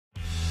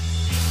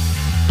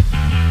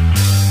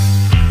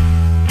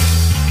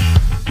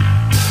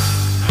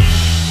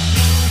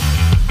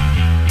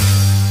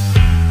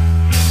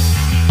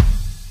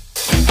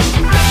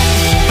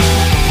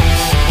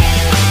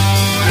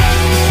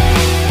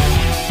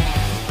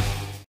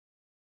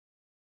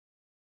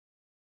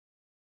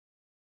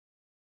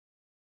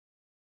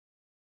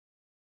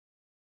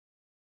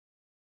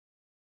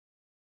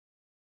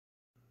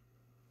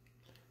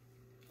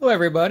Hello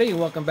everybody, and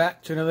welcome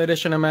back to another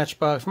edition of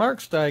Matchbox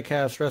Mark's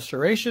Diecast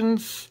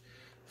Restorations.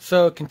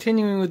 So,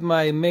 continuing with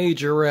my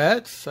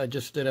majorettes, I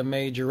just did a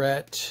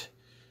majorette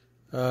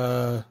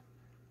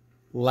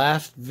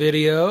last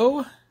video.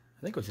 I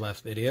think it was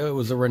last video. It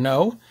was a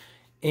Renault.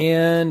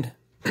 And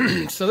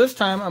so this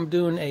time I'm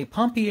doing a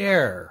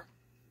Pompier.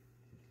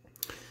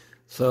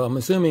 So I'm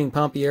assuming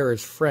Pompier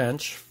is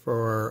French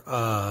for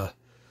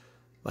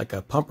like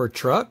a pumper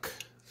truck.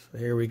 So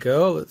here we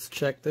go. Let's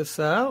check this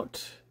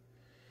out.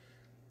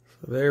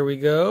 So there we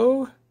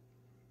go.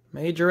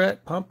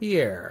 Majorette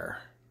Pompier.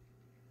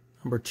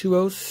 Number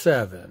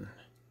 207.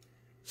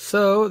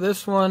 So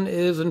this one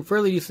is in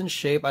fairly decent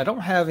shape. I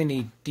don't have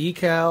any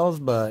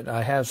decals, but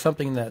I have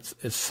something that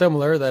is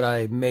similar that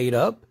I made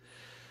up.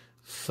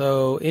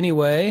 So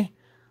anyway,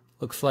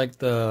 looks like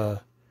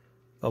the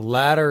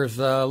ladder's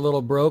a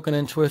little broken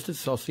and twisted,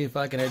 so I'll see if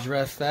I can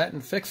address that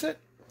and fix it.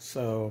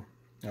 So,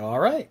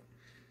 alright.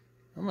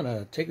 I'm going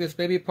to take this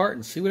baby apart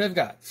and see what I've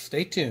got.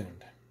 Stay tuned.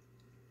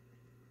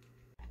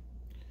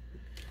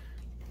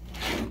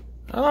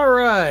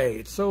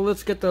 Alright, so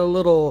let's get the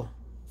little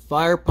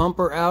fire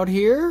pumper out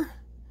here.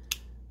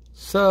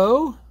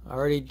 So, I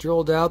already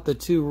drilled out the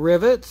two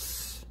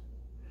rivets.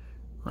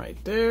 Right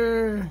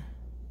there.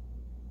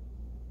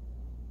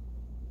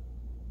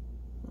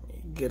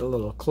 Get a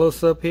little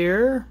close up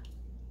here.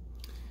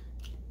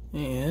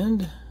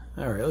 And,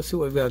 alright, let's see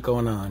what we've got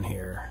going on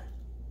here.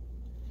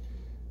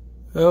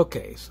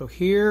 Okay, so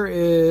here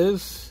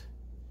is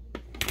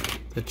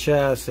the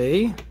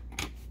chassis.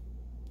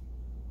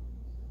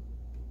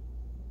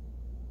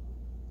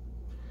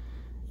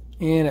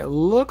 And it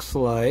looks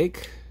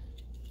like,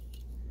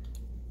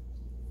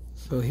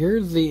 so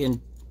here's the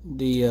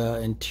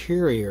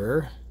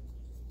interior.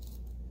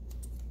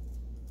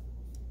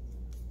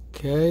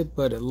 Okay,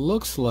 but it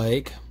looks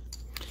like,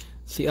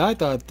 see, I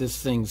thought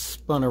this thing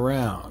spun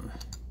around,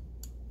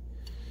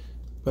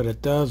 but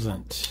it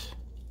doesn't.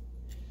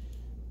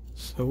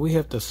 So we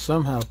have to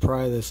somehow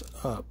pry this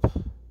up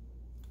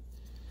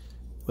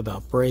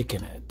without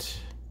breaking it.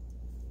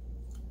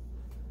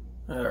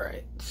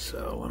 Alright,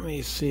 so let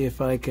me see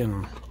if I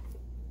can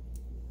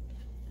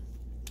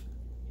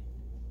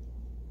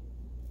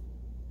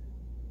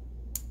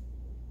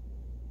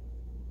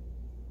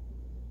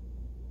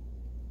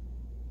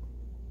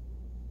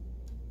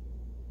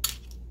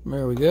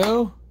there we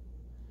go.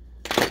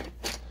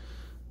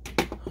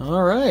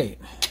 Alright,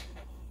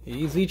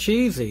 easy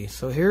cheesy.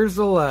 So here's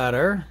the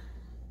ladder.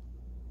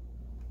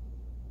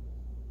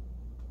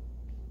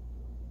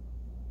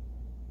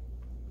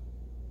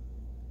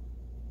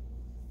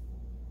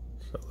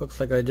 So it looks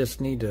like I just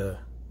need to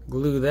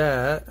glue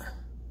that,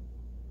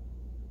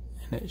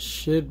 and it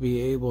should be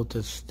able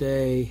to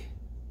stay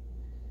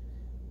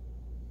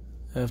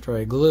after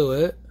I glue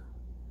it.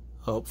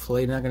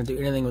 Hopefully, not going to do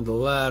anything with the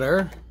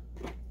ladder.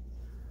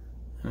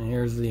 And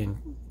here's the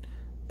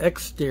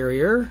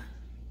exterior.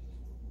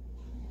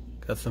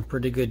 Got some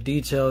pretty good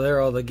detail there,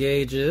 all the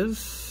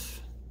gauges.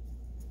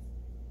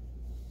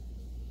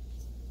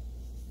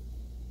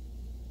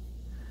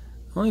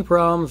 Only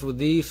problems with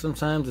these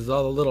sometimes is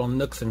all the little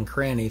nooks and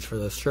crannies for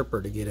the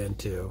stripper to get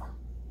into.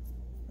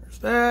 There's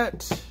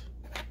that.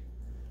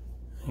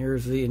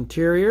 Here's the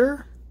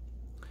interior.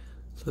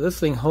 So this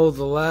thing holds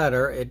the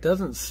ladder. It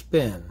doesn't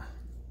spin.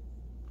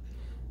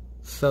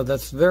 So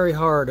that's very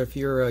hard if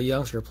you're a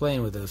youngster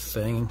playing with this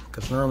thing,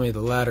 because normally the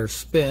ladders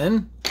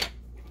spin.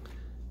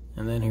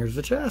 And then here's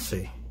the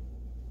chassis.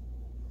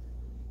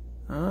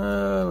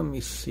 Let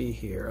me see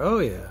here. Oh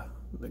yeah,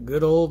 the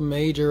good old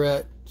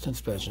Majorette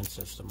suspension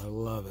system. I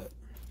love it.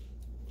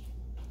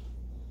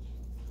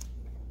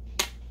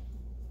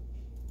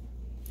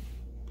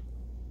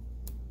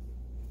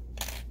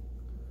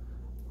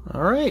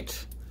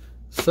 Alright,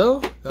 so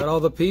got all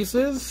the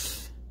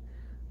pieces.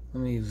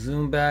 Let me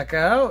zoom back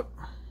out.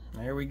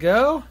 There we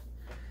go.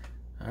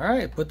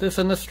 Alright, put this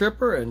in the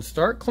stripper and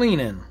start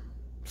cleaning.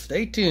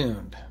 Stay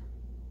tuned.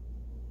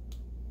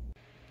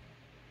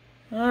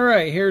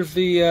 Alright, here's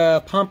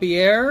the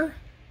Pompier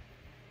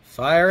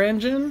fire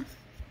engine.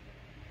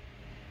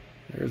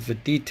 There's the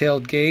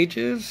detailed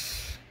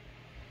gauges.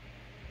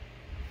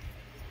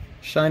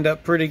 Shined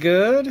up pretty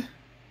good.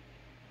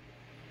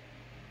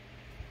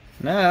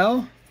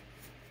 Now,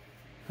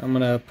 I'm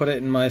going to put it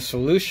in my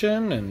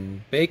solution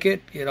and bake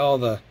it, get all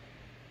the,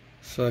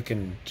 so I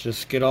can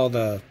just get all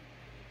the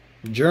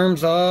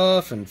germs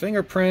off and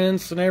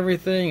fingerprints and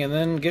everything, and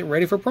then get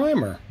ready for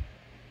primer.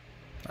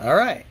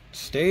 Alright,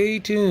 stay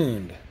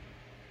tuned.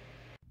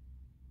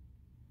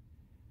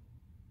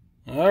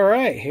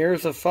 Alright,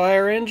 here's the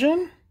fire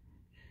engine.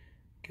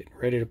 Getting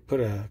ready to put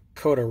a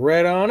coat of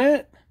red on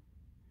it.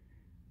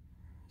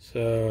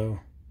 So,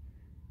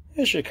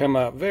 this should come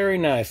out very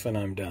nice when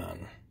I'm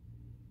done.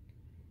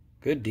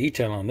 Good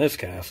detail on this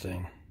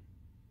casting.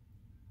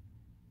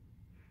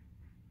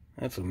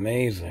 That's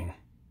amazing.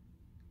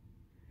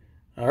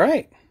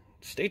 Alright,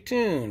 stay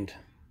tuned.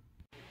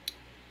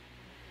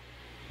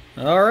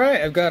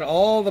 Alright, I've got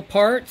all the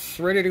parts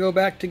ready to go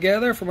back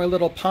together for my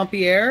little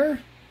Pompier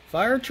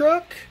fire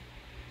truck.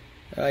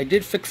 I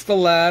did fix the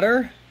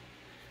ladder.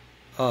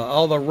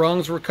 all the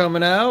rungs were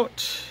coming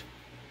out,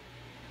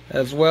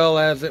 as well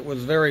as it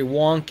was very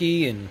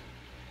wonky and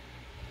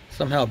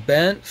somehow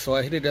bent, so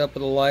I heated it up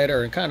with a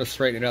lighter and kind of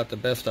straightened it out the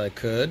best I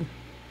could.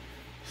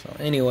 So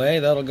anyway,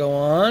 that'll go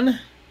on. And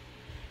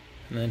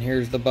then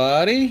here's the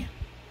body.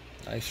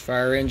 Nice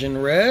fire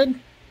engine red.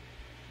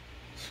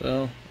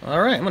 So,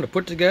 alright, I'm going to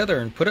put it together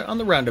and put it on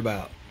the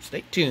roundabout.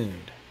 Stay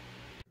tuned.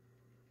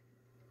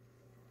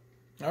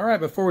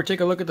 Alright, before we take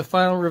a look at the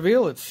final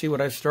reveal, let's see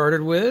what I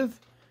started with.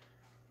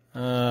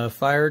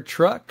 Fire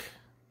truck.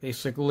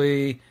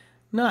 Basically,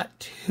 not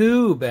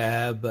too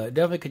bad, but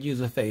definitely could use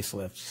a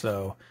facelift.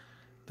 So,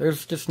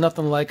 there's just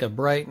nothing like a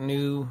bright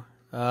new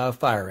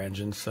fire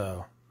engine.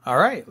 So,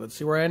 alright, let's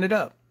see where I ended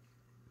up.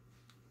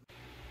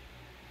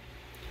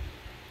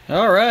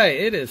 Alright,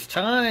 it is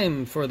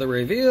time for the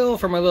reveal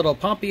for my little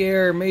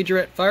Pompier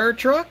Majorette fire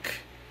truck.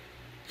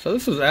 So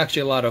this was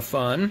actually a lot of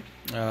fun.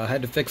 I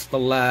had to fix the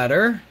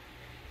ladder,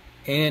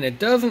 and it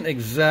doesn't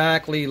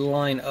exactly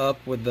line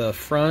up with the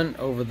front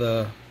over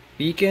the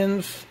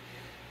beacons,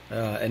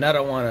 and I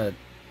don't want to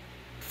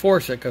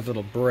force it because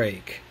it'll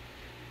break.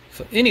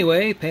 So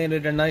anyway,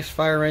 painted a nice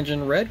fire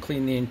engine red,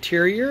 cleaned the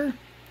interior,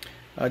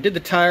 did the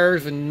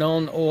tires in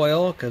known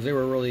oil because they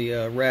were really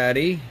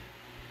ratty.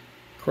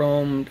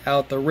 Chromed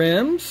out the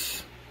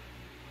rims,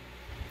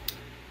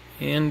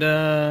 and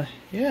yeah,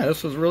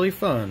 this was really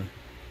fun.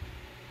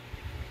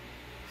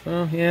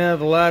 So yeah,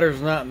 the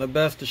ladder's not in the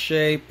best of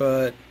shape,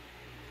 but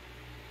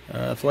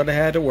that's what I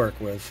had to work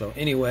with. So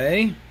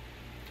anyway,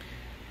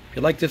 if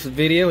you like this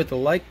video, hit the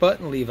like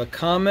button, leave a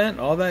comment,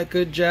 all that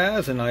good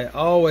jazz, and I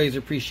always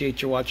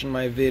appreciate you watching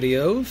my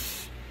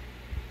videos,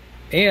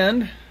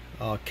 and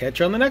I'll catch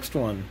you on the next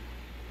one.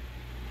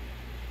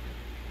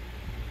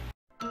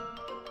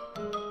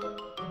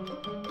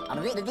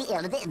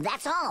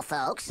 That's all,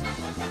 folks.